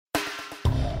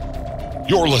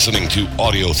You're listening to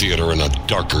audio theater in a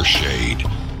darker shade.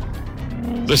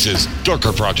 This is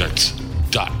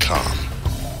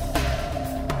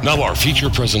darkerprojects.com. Now our feature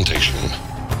presentation.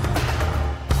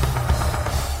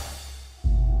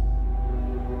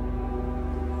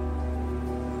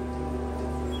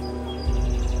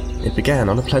 It began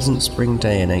on a pleasant spring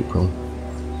day in April.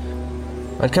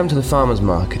 I'd come to the farmer's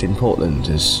market in Portland,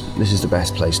 as this is the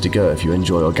best place to go if you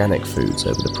enjoy organic foods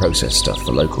over the processed stuff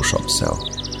the local shops sell.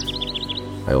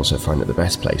 I also find it the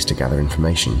best place to gather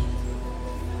information.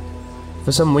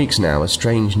 For some weeks now, a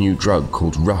strange new drug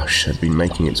called Rush had been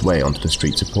making its way onto the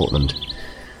streets of Portland.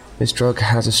 This drug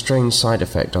has a strange side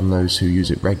effect on those who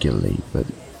use it regularly, but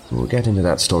we'll get into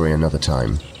that story another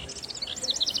time.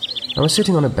 I was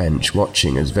sitting on a bench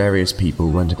watching as various people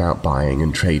went about buying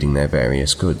and trading their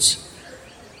various goods.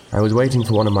 I was waiting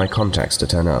for one of my contacts to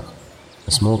turn up,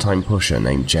 a small-time pusher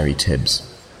named Jerry Tibbs.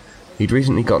 He'd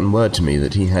recently gotten word to me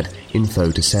that he had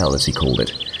info to sell, as he called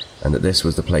it, and that this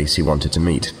was the place he wanted to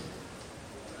meet.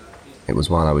 It was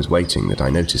while I was waiting that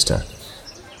I noticed her.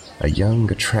 A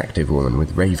young, attractive woman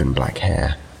with raven black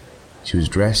hair. She was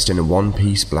dressed in a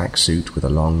one-piece black suit with a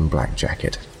long black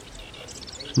jacket.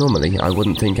 Normally, I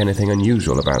wouldn't think anything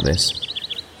unusual about this,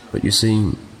 but you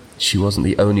see, she wasn't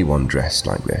the only one dressed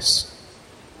like this.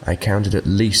 I counted at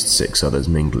least 6 others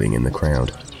mingling in the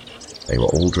crowd. They were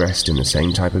all dressed in the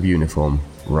same type of uniform,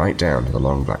 right down to the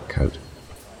long black coat.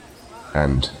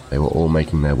 And they were all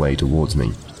making their way towards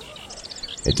me.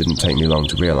 It didn't take me long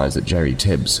to realize that Jerry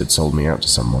Tibbs had sold me out to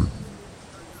someone.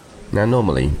 Now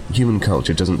normally, human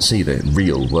culture doesn't see the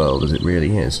real world as it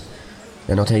really is.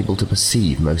 They're not able to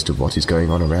perceive most of what is going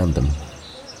on around them.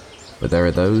 But there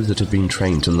are those that have been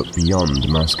trained to look beyond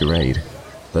masquerade,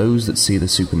 those that see the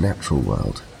supernatural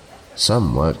world.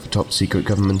 Some work for top-secret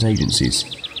government agencies.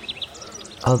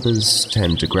 Others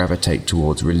tend to gravitate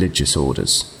towards religious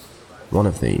orders. One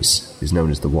of these is known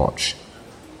as the Watch,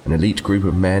 an elite group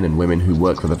of men and women who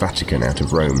work for the Vatican out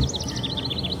of Rome.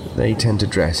 They tend to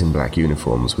dress in black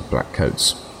uniforms with black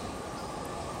coats.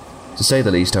 To say the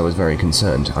least, I was very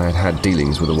concerned. I had had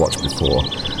dealings with the Watch before.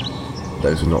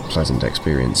 Those were not pleasant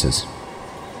experiences.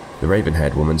 The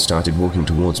raven-haired woman started walking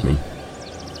towards me.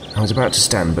 I was about to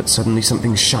stand, but suddenly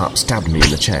something sharp stabbed me in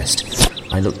the chest.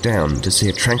 I looked down to see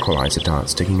a tranquilizer dart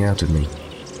sticking out of me.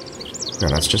 Now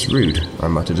that's just rude, I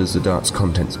muttered as the dart's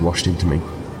contents washed into me.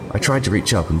 I tried to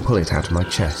reach up and pull it out of my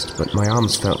chest, but my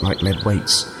arms felt like lead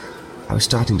weights. I was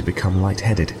starting to become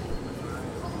lightheaded.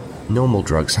 Normal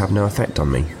drugs have no effect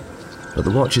on me, but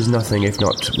the Watch is nothing if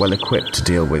not well equipped to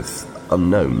deal with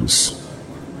unknowns,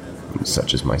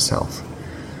 such as myself.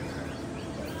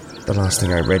 The last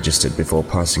thing I registered before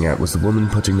passing out was the woman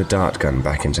putting the dart gun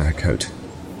back into her coat.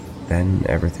 Then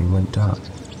everything went dark.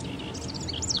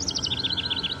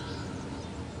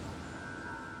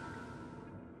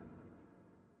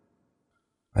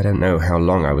 I don't know how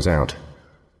long I was out,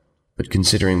 but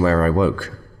considering where I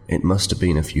woke, it must have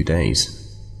been a few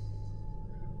days.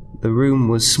 The room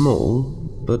was small,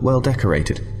 but well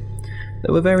decorated.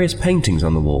 There were various paintings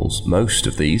on the walls, most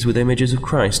of these with images of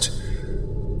Christ.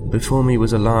 Before me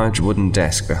was a large wooden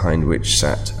desk behind which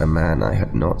sat a man I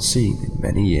had not seen in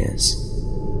many years.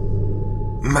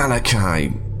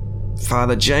 Malachi.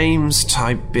 Father James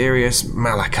Tiberius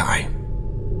Malachi.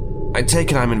 I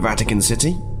take it I'm in Vatican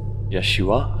City? Yes,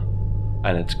 you are.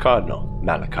 And it's Cardinal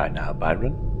Malachi now,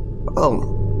 Byron.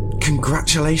 Well,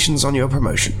 congratulations on your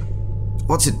promotion.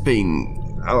 What's it been?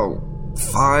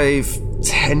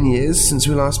 5-10 years since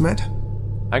we last met?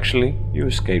 Actually, you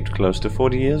escaped close to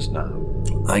 40 years now.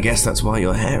 I guess that's why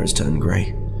your hair has turned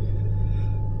grey.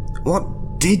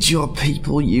 What did your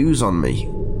people use on me?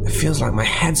 It feels like my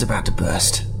head's about to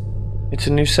burst. It's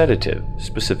a new sedative,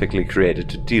 specifically created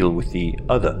to deal with the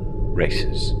other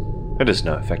races. It has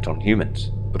no effect on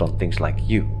humans, but on things like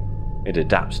you. It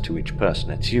adapts to each person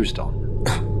it's used on.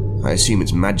 I assume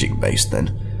it's magic-based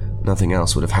then. Nothing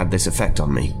else would have had this effect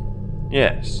on me.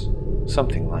 Yes,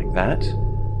 something like that.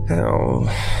 Oh,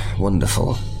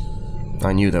 wonderful.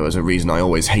 I knew there was a reason I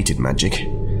always hated magic.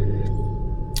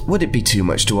 Would it be too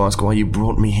much to ask why you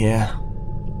brought me here?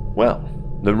 Well,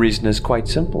 the reason is quite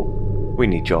simple. We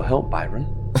need your help, Byron.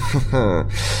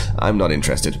 I'm not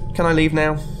interested. Can I leave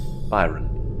now? Byron,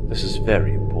 this is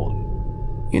very important.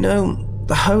 You know,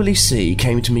 the Holy See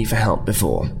came to me for help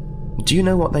before. Do you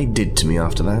know what they did to me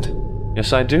after that?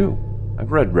 Yes, I do.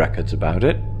 I've read records about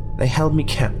it. They held me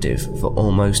captive for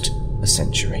almost a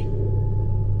century.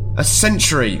 A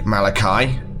century,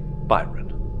 Malachi!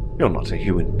 Byron, you're not a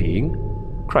human being.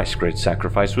 Christ's great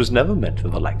sacrifice was never meant for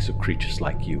the likes of creatures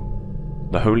like you.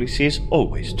 The Holy See is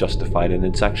always justified in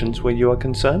its actions where you are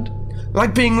concerned.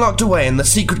 Like being locked away in the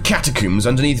secret catacombs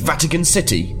underneath Vatican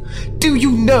City? Do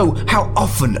you know how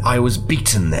often I was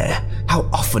beaten there? How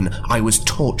often I was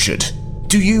tortured?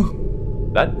 Do you?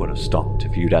 That would have stopped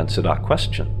if you'd answered our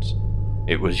questions.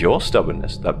 It was your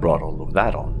stubbornness that brought all of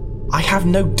that on. I have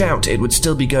no doubt it would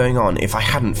still be going on if I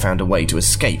hadn't found a way to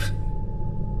escape.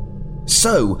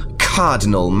 So,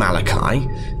 Cardinal Malachi,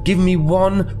 give me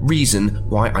one reason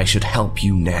why I should help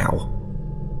you now.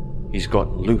 He's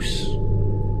gotten loose.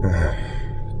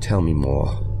 Tell me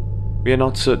more. We are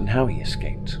not certain how he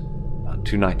escaped. About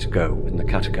 2 nights ago, in the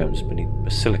catacombs beneath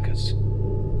basilicas.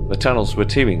 The tunnels were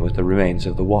teeming with the remains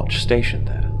of the watch stationed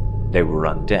there. They were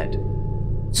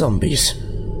undead. Zombies.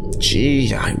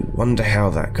 Gee, I wonder how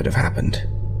that could have happened.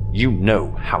 You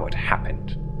know how it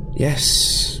happened.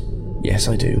 Yes,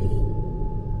 I do.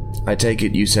 I take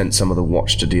it you sent some of the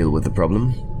watch to deal with the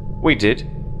problem? We did,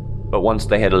 but once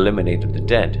they had eliminated the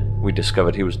dead, we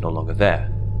discovered he was no longer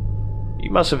there. He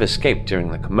must have escaped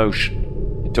during the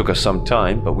commotion. It took us some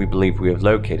time, but we believe we have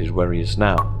located where he is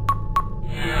now.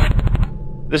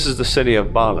 This is the city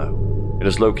of Barlow. It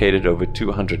is located over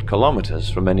 200 kilometers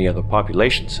from any other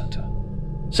population center.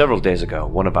 Several days ago,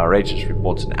 one of our agents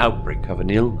reports an outbreak of an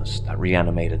illness that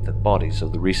reanimated the bodies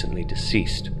of the recently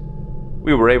deceased.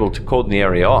 We were able to cordon the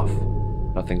area off.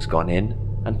 Nothing's gone in,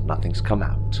 and nothing's come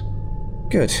out.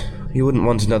 Good. You wouldn't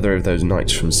want another of those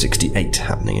nights from 68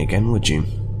 happening again, would you?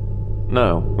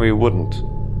 No, we wouldn't.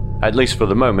 At least for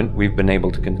the moment, we've been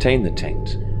able to contain the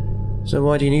taint. So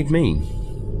why do you need me?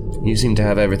 You seem to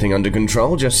have everything under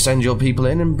control. Just send your people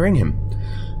in and bring him.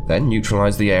 Then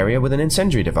neutralize the area with an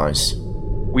incendiary device.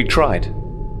 We tried.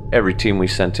 Every team we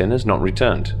sent in has not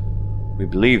returned. We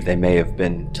believe they may have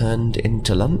been... Turned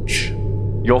into lunch?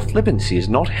 Your flippancy is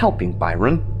not helping,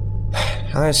 Byron.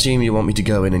 I assume you want me to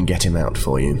go in and get him out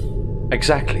for you.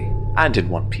 Exactly. And in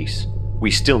one piece.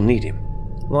 We still need him.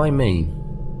 Why me?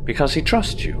 Because he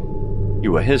trusts you.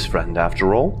 You were his friend,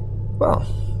 after all. Well,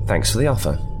 thanks for the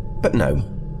offer. But no.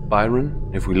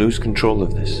 Byron, if we lose control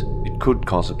of this, it could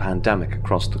cause a pandemic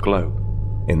across the globe.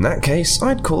 In that case,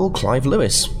 I'd call Clive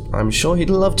Lewis. I'm sure he'd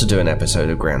love to do an episode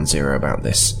of Ground Zero about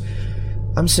this.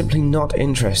 I'm simply not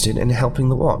interested in helping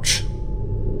the Watch.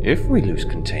 If we lose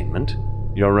containment,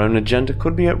 your own agenda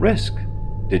could be at risk.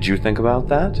 Did you think about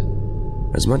that?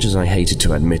 As much as I hated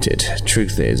to admit it,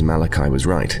 truth is Malachi was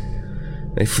right.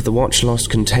 If the Watch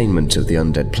lost containment of the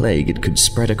undead plague, it could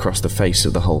spread across the face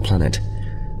of the whole planet,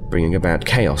 bringing about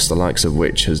chaos the likes of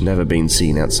which has never been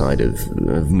seen outside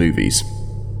of movies.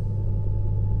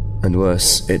 And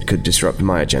worse, it could disrupt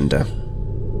my agenda.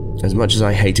 As much as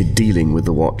I hated dealing with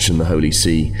the Watch and the Holy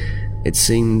See, it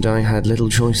seemed I had little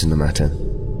choice in the matter.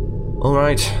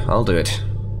 Alright, I'll do it.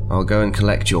 I'll go and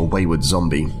collect your wayward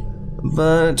zombie.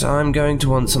 But I'm going to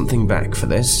want something back for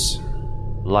this.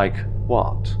 Like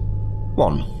what?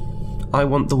 1. I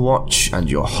want the Watch and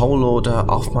your whole order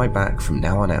off my back from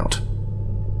now on out.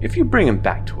 If you bring him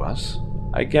back to us,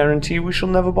 I guarantee we shall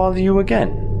never bother you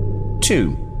again.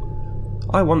 2.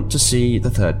 I want to see the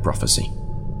third prophecy.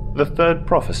 The third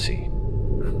prophecy?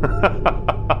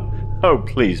 Oh,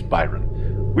 please,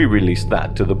 Byron. We released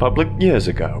that to the public years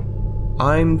ago.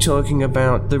 I'm talking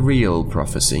about the real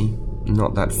prophecy,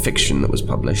 not that fiction that was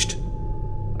published.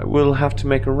 I will have to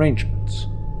make arrangements,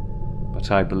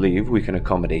 but I believe we can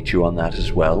accommodate you on that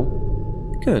as well.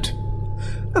 Good.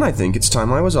 And I think it's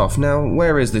time I was off. Now,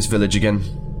 where is this village again?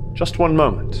 Just one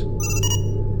moment.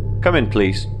 Come in,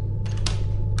 please.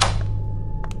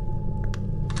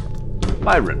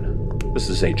 Byron, this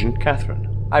is Agent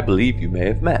Catherine. I believe you may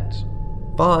have met.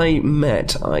 By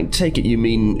met, I take it you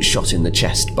mean shot in the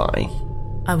chest by.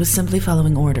 I was simply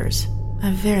following orders.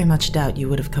 I very much doubt you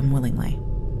would have come willingly.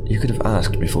 You could have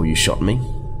asked before you shot me.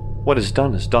 What is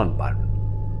done,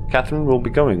 Byron. Catherine will be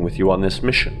going with you on this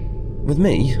mission. With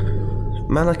me?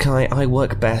 Malachi, I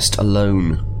work best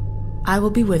alone. I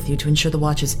will be with you to ensure the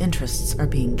Watch's interests are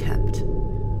being kept.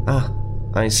 Ah,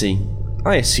 I see.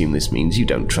 I assume this means you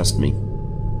don't trust me.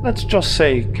 Let's just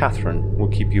say Catherine will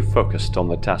keep you focused on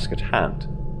the task at hand.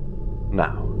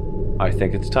 Now, I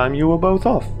think it's time you were both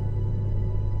off.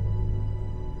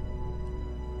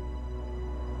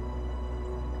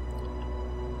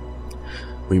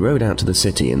 We rode out to the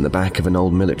city in the back of an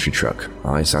old military truck.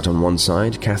 I sat on one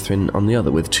side, Catherine on the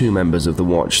other, with 2 members of the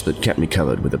Watch that kept me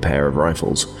covered with a pair of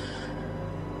rifles.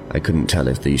 I couldn't tell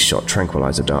if these shot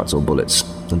tranquilizer darts or bullets,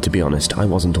 and to be honest, I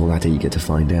wasn't all that eager to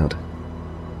find out.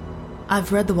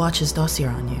 I've read the Watch's dossier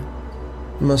on you.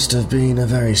 Must have been a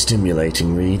very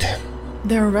stimulating read.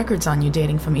 There are records on you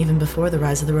dating from even before the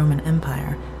rise of the Roman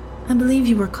Empire. I believe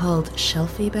you were called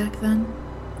Shelfie back then?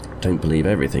 Don't believe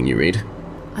everything you read.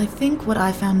 I think what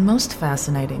I found most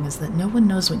fascinating is that no one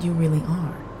knows what you really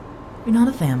are. You're not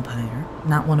a vampire,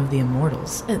 not one of the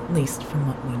immortals, at least from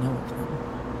what we know of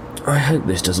them. I hope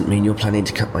this doesn't mean you're planning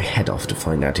to cut my head off to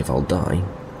find out if I'll die.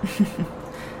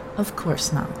 Of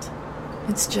course not.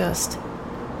 It's just,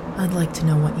 I'd like to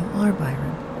know what you are,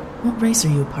 Byron. What race are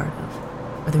you a part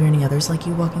of? Are there any others like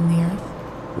you walking the earth?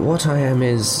 What I am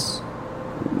is...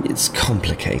 it's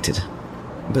complicated.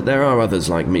 But there are others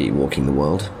like me walking the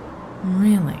world.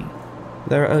 Really?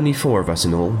 There are only 4 of us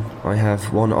in all. I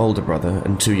have 1 older brother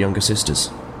and 2 younger sisters.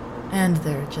 And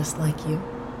they're just like you?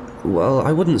 Well,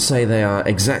 I wouldn't say they are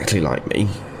exactly like me.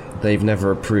 They've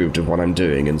never approved of what I'm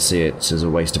doing and see it as a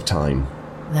waste of time.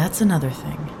 That's another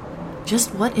thing.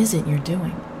 Just what is it you're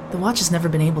doing? The Watch has never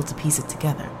been able to piece it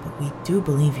together, but we do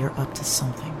believe you're up to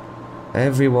something.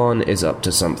 Everyone is up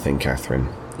to something, Catherine.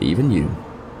 Even you.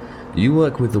 You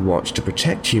work with the Watch to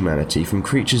protect humanity from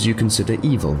creatures you consider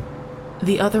evil.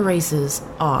 The other races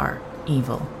are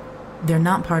evil. They're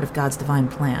not part of God's divine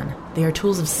plan. They are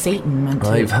tools of Satan meant to...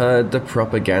 I've heard the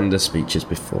propaganda speeches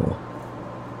before.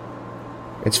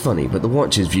 It's funny, but the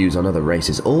Watch's views on other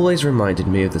races always reminded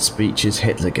me of the speeches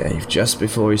Hitler gave just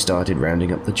before he started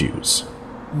rounding up the Jews.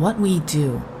 What we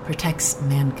do protects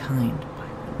mankind.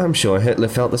 I'm sure Hitler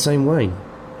felt the same way,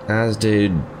 as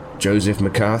did Joseph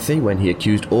McCarthy when he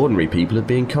accused ordinary people of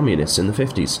being communists in the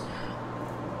 50s.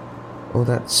 Or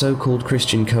that so-called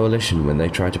Christian coalition when they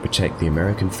tried to protect the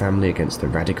American family against the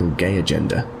radical gay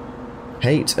agenda.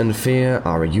 Hate and fear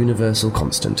are a universal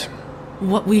constant.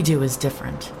 What we do is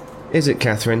different. Is it,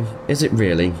 Catherine? Is it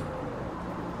really?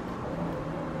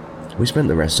 We spent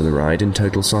the rest of the ride in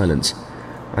total silence.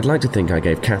 I'd like to think I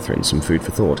gave Catherine some food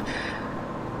for thought.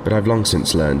 But I've long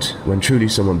since learned, when truly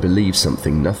someone believes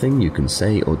something, nothing you can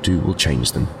say or do will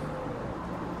change them.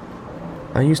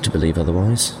 I used to believe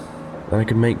otherwise. That I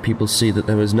could make people see that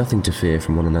there was nothing to fear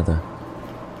from one another.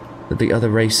 That the other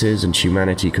races and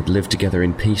humanity could live together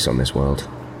in peace on this world.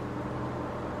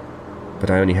 But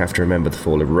I only have to remember the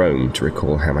fall of Rome to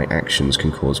recall how my actions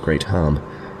can cause great harm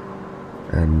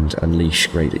and unleash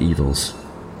great evils.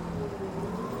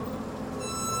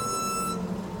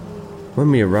 When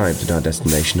we arrived at our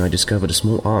destination, I discovered a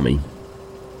small army.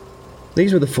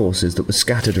 These were the forces that were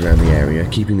scattered around the area,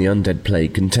 keeping the undead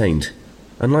plague contained.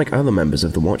 Unlike other members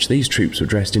of the Watch, these troops were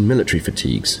dressed in military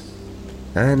fatigues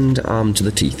and armed to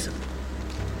the teeth.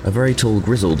 A very tall,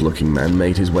 grizzled-looking man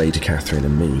made his way to Catherine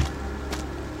and me.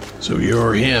 So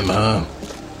you're him, huh?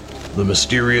 The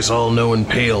mysterious, all-knowing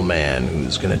pale man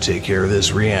who's gonna take care of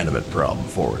this reanimate problem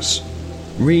for us.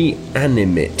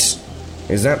 Reanimate?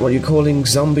 Is that what you're calling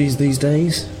zombies these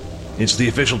days? It's the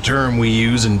official term we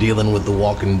use in dealing with the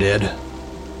walking dead.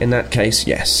 In that case,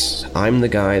 yes. I'm the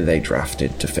guy they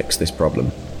drafted to fix this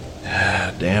problem.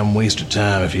 Damn waste of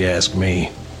time if you ask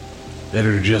me.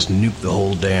 Better to just nuke the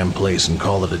whole damn place and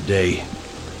call it a day.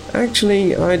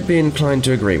 Actually, I'd be inclined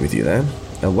to agree with you there.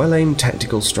 A well-aimed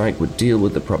tactical strike would deal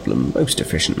with the problem most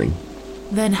efficiently.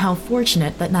 Then how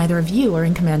fortunate that neither of you are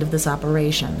in command of this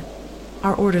operation.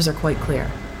 Our orders are quite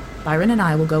clear. Byron and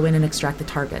I will go in and extract the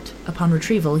target. Upon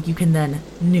retrieval, you can then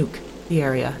nuke the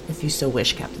area if you so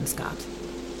wish, Captain Scott.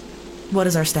 What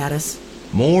is our status?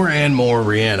 More and more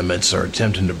reanimates are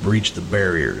attempting to breach the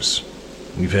barriers.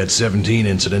 We've had 17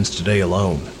 incidents today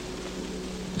alone.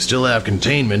 We still have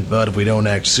containment, but if we don't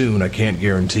act soon, I can't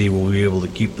guarantee we'll be able to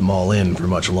keep them all in for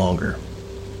much longer.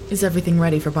 Is everything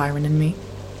ready for Byron and me?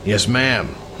 Yes,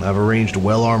 ma'am. I've arranged a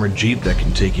well-armored jeep that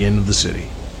can take you into the city.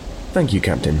 Thank you,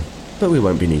 Captain, but we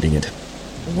won't be needing it.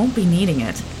 Won't be needing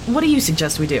it. What do you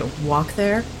suggest we do? Walk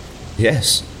there?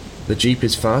 Yes. The jeep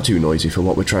is far too noisy for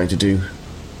what we're trying to do.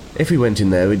 If we went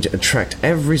in there, we'd attract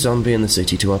every zombie in the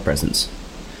city to our presence.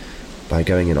 By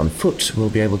going in on foot, we'll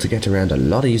be able to get around a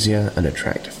lot easier and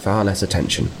attract far less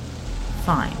attention.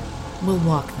 Fine. We'll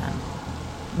walk then.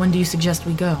 When do you suggest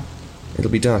we go?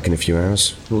 It'll be dark in a few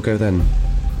hours. We'll go then.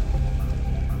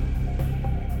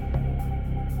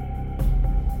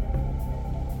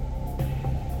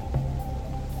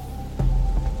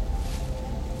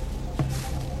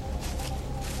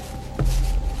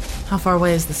 How far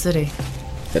away is the city?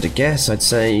 At a guess, I'd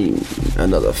say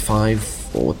another 5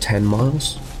 or 10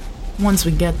 miles. Once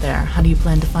we get there, how do you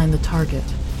plan to find the target?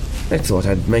 I thought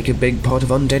I'd make a big pot of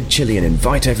undead chili and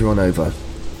invite everyone over.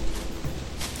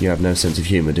 You have no sense of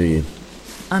humor, do you?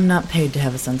 I'm not paid to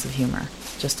have a sense of humor,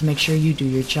 just to make sure you do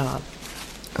your job.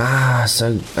 Ah,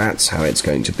 so that's how it's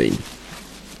going to be.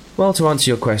 Well, to answer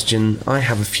your question, I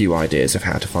have a few ideas of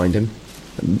how to find him.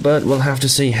 But we'll have to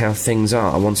see how things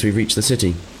are once we reach the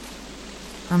city.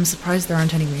 I'm surprised there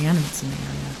aren't any reanimates in the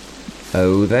area.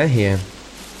 Oh, they're here.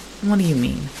 What do you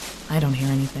mean? I don't hear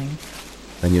anything.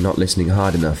 Then you're not listening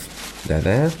hard enough. They're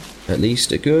there, at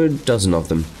least a good dozen of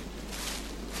them.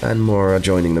 And more are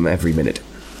joining them every minute.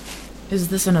 Is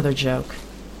this another joke?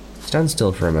 Stand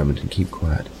still for a moment and keep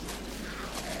quiet.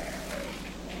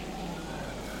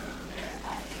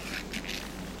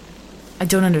 I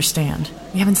don't understand.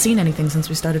 We haven't seen anything since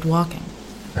we started walking.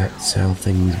 That's how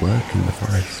things work in the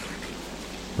forest.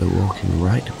 We're walking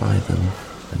right by them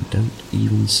and don't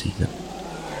even see them.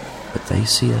 But they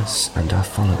see us and are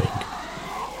following.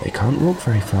 They can't walk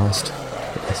very fast,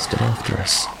 but they're still after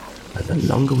us. And the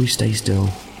longer we stay still,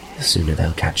 the sooner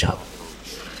they'll catch up.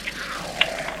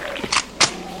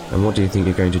 And what do you think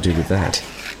you're going to do with that?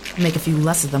 Make a few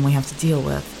less of them we have to deal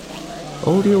with.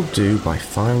 All you'll do by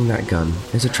firing that gun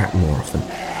is attract more of them.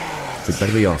 We'd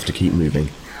better be off to keep moving.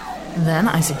 Then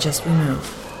I suggest we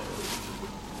move.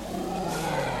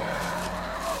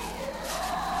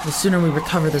 The sooner we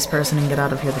recover this person and get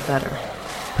out of here, the better.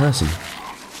 Person?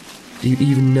 Do you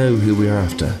even know who we're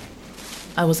after?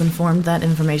 I was informed that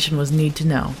information was need to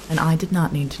know, and I did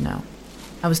not need to know.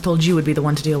 I was told you would be the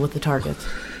one to deal with the target.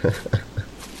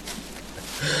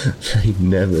 They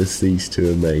never cease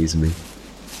to amaze me.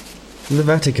 The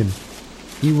Vatican.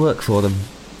 You work for them.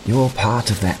 You're part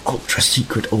of their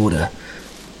ultra-secret order.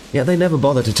 Yet they never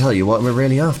bother to tell you what we're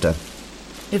really after.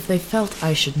 If they felt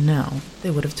I should know,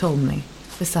 they would have told me.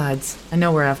 Besides, I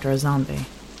know we're after a zombie.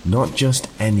 Not just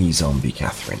any zombie,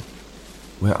 Catherine.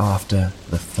 We're after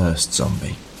the first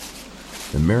zombie.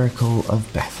 The miracle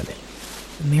of Bethany.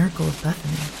 The miracle of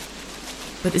Bethany?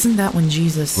 But isn't that when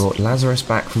Jesus brought Lazarus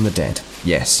back from the dead?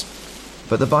 Yes.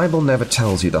 But the Bible never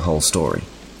tells you the whole story.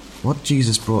 What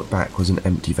Jesus brought back was an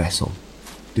empty vessel,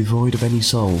 devoid of any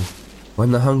soul.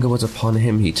 When the hunger was upon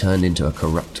him, he turned into a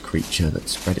corrupt creature that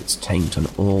spread its taint on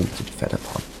all that it fed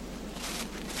upon.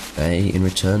 They, in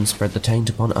return, spread the taint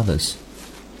upon others.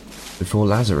 Before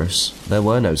Lazarus, there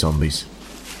were no zombies.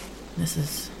 This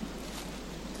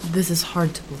is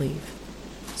hard to believe.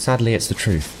 Sadly, it's the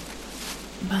truth.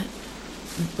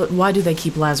 But why do they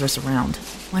keep Lazarus around?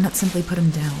 Why not simply put him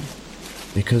down?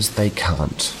 Because they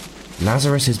can't.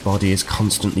 Lazarus's body is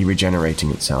constantly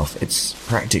regenerating itself. It's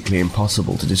practically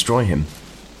impossible to destroy him.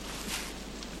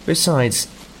 Besides,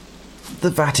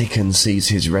 the Vatican sees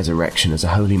his resurrection as a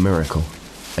holy miracle,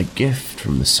 a gift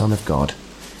from the Son of God.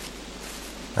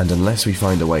 And unless we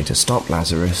find a way to stop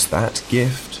Lazarus, that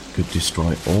gift could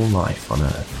destroy all life on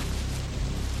Earth.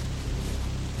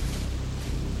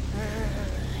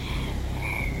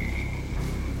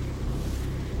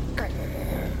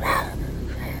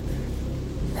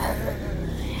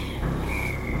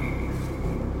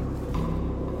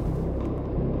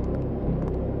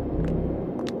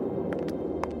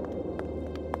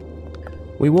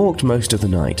 We walked most of the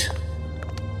night.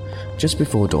 Just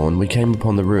before dawn, we came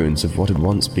upon the ruins of what had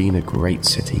once been a great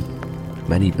city.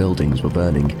 Many buildings were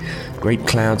burning. Great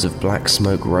clouds of black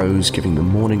smoke rose, giving the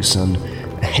morning sun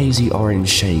a hazy orange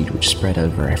shade which spread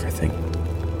over everything.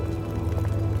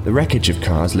 The wreckage of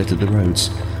cars littered the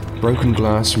roads. Broken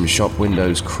glass from shop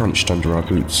windows crunched under our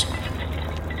boots.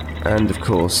 And, of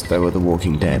course, there were the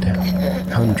walking dead.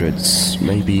 Hundreds,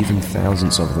 maybe even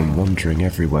thousands of them wandering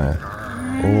everywhere,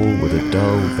 all with a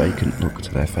dull, vacant look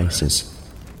to their faces.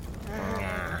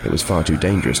 It was far too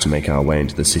dangerous to make our way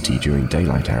into the city during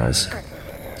daylight hours,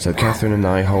 so Catherine and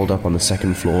I holed up on the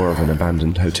second floor of an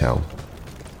abandoned hotel.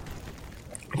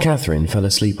 Catherine fell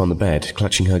asleep on the bed,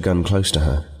 clutching her gun close to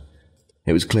her.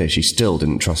 It was clear she still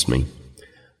didn't trust me.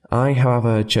 I,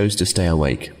 however, chose to stay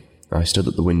awake. I stood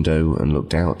at the window and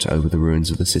looked out over the ruins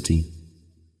of the city.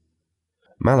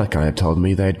 Malachi had told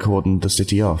me they had cordoned the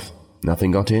city off.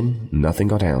 Nothing got in, nothing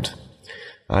got out.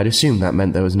 I'd assumed that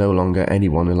meant there was no longer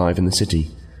anyone alive in the city.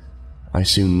 I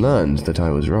soon learned that I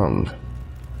was wrong.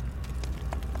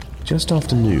 Just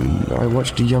after noon, I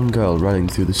watched a young girl running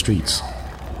through the streets.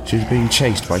 She was being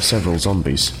chased by several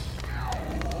zombies.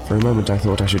 For a moment I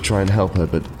thought I should try and help her,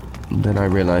 but then I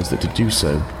realized that to do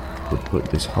so would put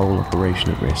this whole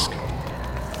operation at risk.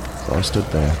 So I stood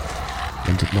there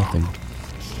and did nothing.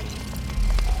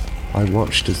 I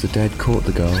watched as the dead caught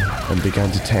the girl and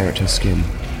began to tear at her skin.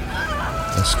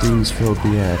 Her screams filled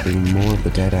the air, bringing more of the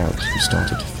dead out, who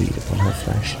started to feed upon her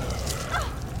flesh.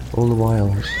 All the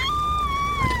while,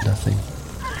 I did nothing.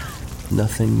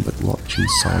 Nothing but watch in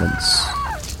silence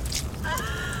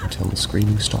until the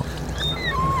screaming stopped.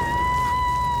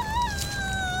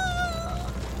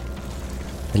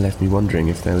 It left me wondering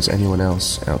if there was anyone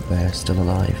else out there still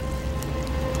alive.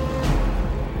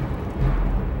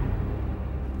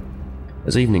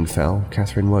 As evening fell,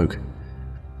 Catherine woke.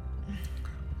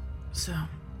 So,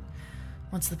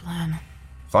 what's the plan?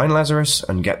 Find Lazarus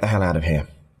and get the hell out of here.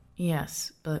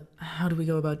 Yes, but how do we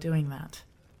go about doing that?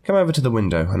 Come over to the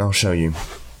window and I'll show you.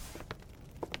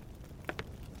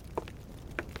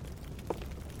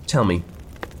 Tell me,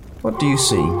 what do you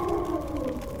see?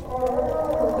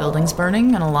 Buildings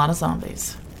burning and a lot of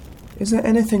zombies. Is there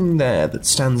anything there that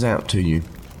stands out to you?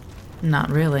 Not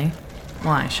really.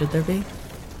 Why, should there be?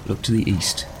 Look to the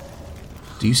east.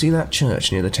 Do you see that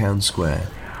church near the town square?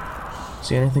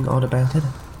 See anything odd about it?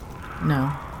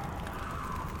 No.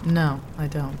 No, I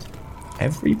don't.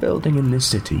 Every building in this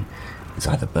city is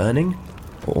either burning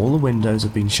or all the windows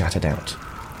have been shattered out.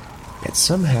 Yet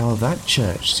somehow that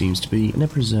church seems to be in a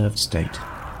preserved state.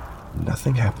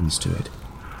 Nothing happens to it.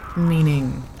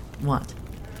 Meaning what?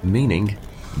 Meaning,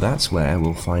 that's where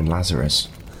we'll find Lazarus.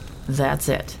 That's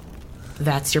it.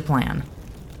 That's your plan.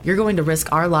 You're going to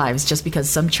risk our lives just because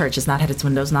some church has not had its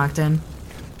windows knocked in?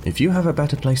 If you have a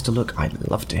better place to look, I'd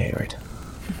love to hear it.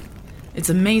 It's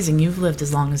amazing you've lived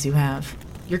as long as you have.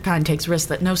 Your kind takes risks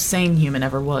that no sane human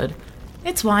ever would.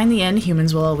 It's why in the end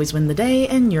humans will always win the day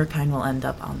and your kind will end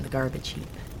up on the garbage heap.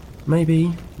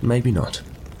 Maybe, maybe not.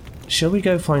 Shall we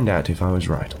go find out if I was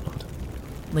right or not?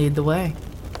 Lead the way.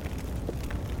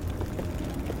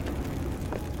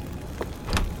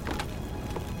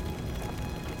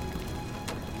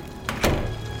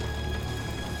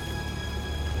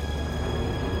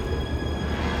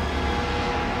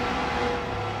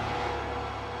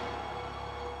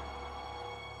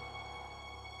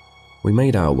 We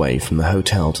made our way from the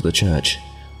hotel to the church,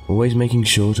 always making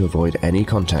sure to avoid any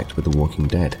contact with the walking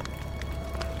dead.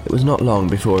 It was not long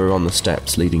before we were on the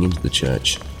steps leading into the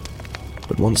church,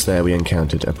 but once there we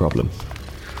encountered a problem.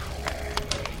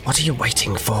 What are you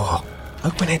waiting for?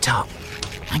 Open it up.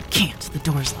 I can't. The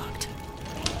door's locked.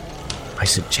 I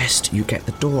suggest you get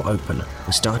the door open.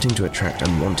 We're starting to attract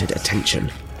unwanted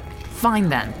attention. Fine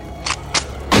then.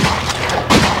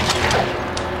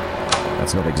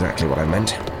 That's not exactly what I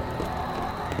meant.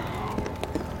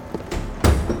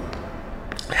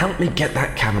 Help me get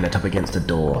that cabinet up against the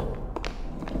door.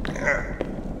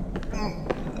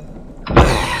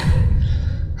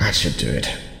 That should do it.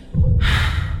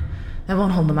 That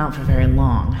won't hold them out for very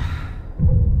long.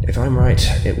 If I'm right,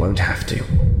 it won't have to.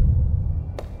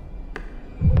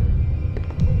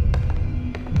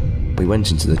 We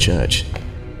went into the church.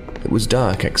 It was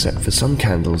dark except for some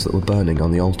candles that were burning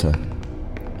on the altar,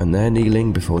 and there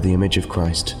kneeling before the image of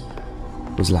Christ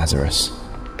was Lazarus.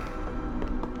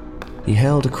 He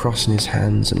held a cross in his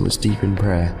hands and was deep in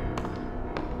prayer.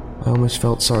 I almost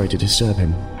felt sorry to disturb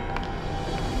him.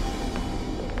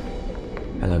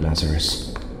 Hello,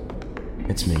 Lazarus.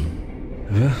 It's me.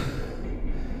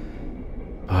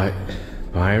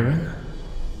 Byron?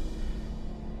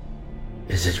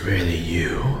 Is it really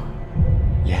you?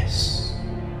 Yes.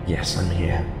 Yes, I'm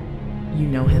here. You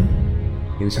know him?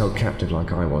 He was held captive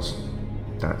like I was.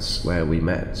 That's where we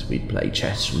met. We'd play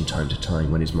chess from time to time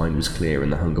when his mind was clear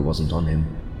and the hunger wasn't on him.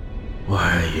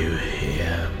 Why are you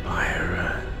here,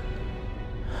 Byron?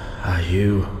 Are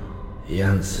you the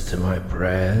answer to my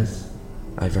prayers?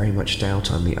 I very much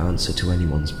doubt I'm the answer to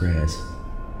anyone's prayers.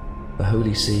 The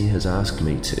Holy See has asked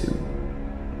me to,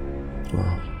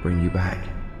 well, bring you back.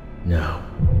 No.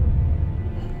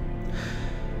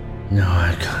 No,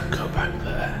 I can't go back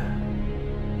there.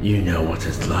 You know what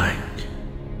it's like.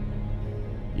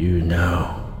 You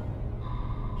know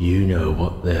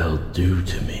what they'll do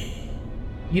to me.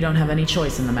 You don't have any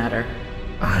choice in the matter.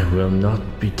 I will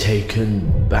not be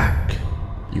taken back.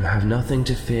 You have nothing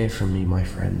to fear from me, my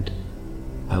friend.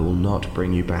 I will not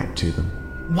bring you back to them.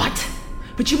 What?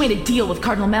 But you made a deal with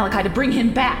Cardinal Malachi to bring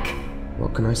him back.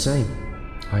 What can I say?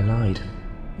 I lied.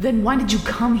 Then why did you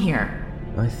come here?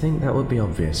 I think that would be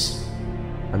obvious.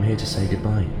 I'm here to say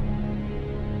goodbye.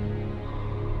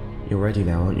 You're ready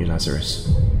now, aren't you,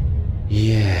 Lazarus?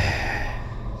 Yeah.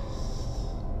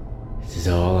 It is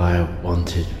all I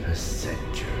wanted for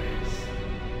centuries.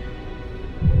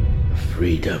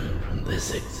 Freedom from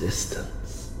this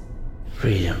existence.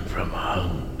 Freedom from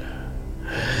hunger.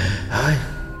 I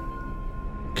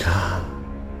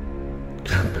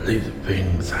can't believe the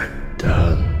things I've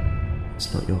done.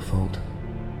 It's not your fault.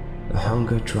 The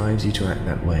hunger drives you to act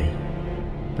that way,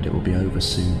 but it will be over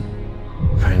soon.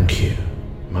 Thank you,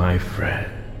 my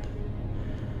friend.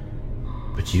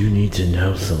 But you need to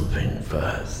know something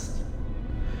first.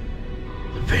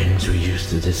 The things we used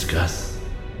to discuss,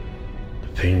 the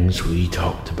things we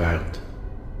talked about.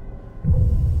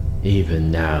 Even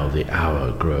now the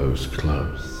hour grows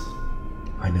close.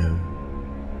 I know.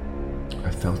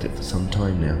 I've felt it for some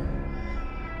time now.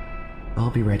 I'll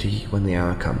be ready when the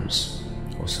hour comes,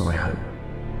 or so I hope.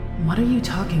 What are you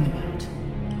talking about?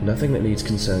 Nothing that needs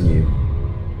concern you.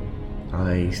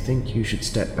 I think you should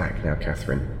step back now,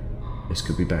 Catherine. This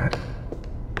could be bad.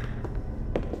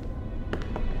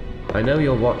 I know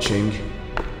you're watching.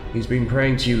 He's been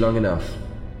praying to you long enough.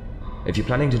 If you're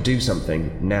planning to do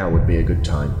something, now would be a good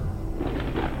time.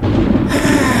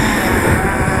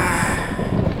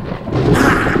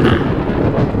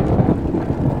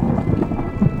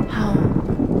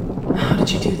 How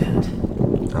did you do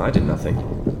that? I did nothing.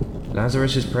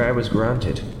 Lazarus's prayer was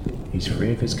granted. He's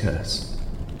free of his curse.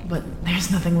 But there's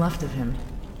nothing left of him.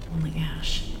 Only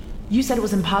ash. You said it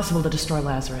was impossible to destroy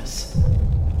Lazarus.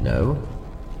 No.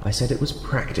 I said it was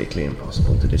practically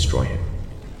impossible to destroy him.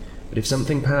 But if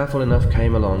something powerful enough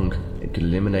came along, it could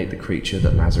eliminate the creature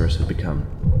that Lazarus had become.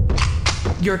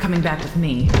 You're coming back with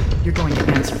me. You're going to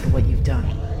answer for what you've done.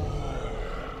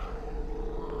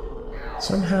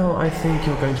 Somehow I think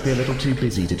you're going to be a little too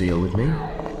busy to deal with me.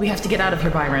 We have to get out of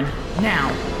here, Byron. Now.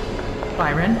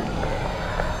 Byron?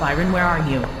 Byron, where are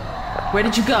you? Where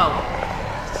did you go?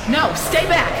 No, stay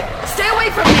back! Stay away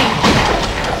from me!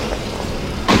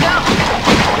 No!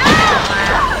 No!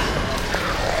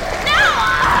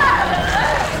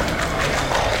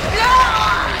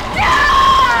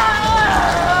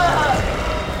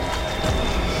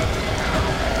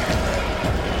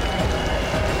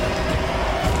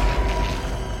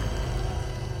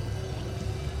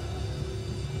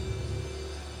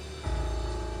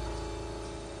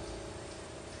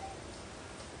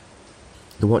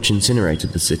 The Watch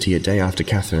incinerated the city a day after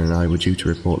Catherine and I were due to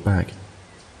report back.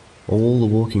 All the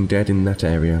walking dead in that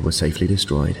area were safely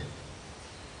destroyed.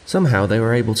 Somehow they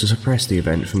were able to suppress the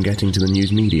event from getting to the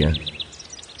news media.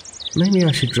 Maybe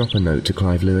I should drop a note to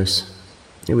Clive Lewis.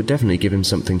 It would definitely give him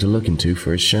something to look into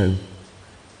for his show.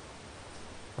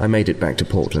 I made it back to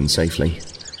Portland safely,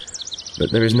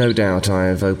 but there is no doubt I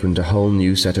have opened a whole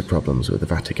new set of problems with the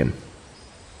Vatican.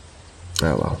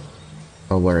 Oh well,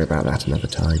 I'll worry about that another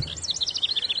time.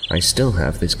 I still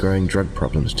have this growing drug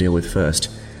problem to deal with first.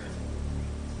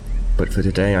 But for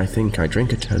today, I think I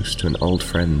drink a toast to an old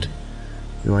friend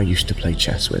who I used to play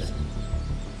chess with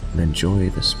and enjoy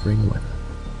the spring weather.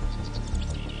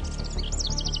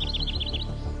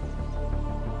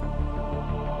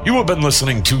 You have been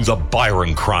listening to The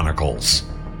Byron Chronicles,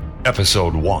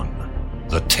 Episode 1,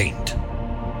 The Taint.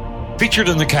 Featured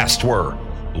in the cast were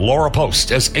Laura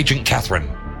Post as Agent Catherine,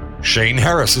 Shane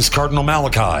Harris as Cardinal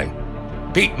Malachi,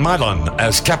 Pete Milan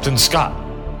as Captain Scott,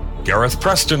 Gareth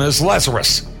Preston as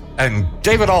Lazarus, and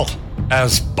David Alt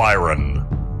as Byron.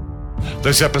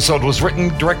 This episode was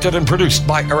written, directed, and produced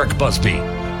by Eric Busby.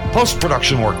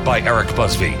 Post-production work by Eric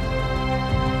Busby.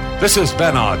 This has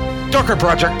been a Darker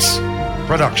Projects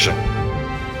production.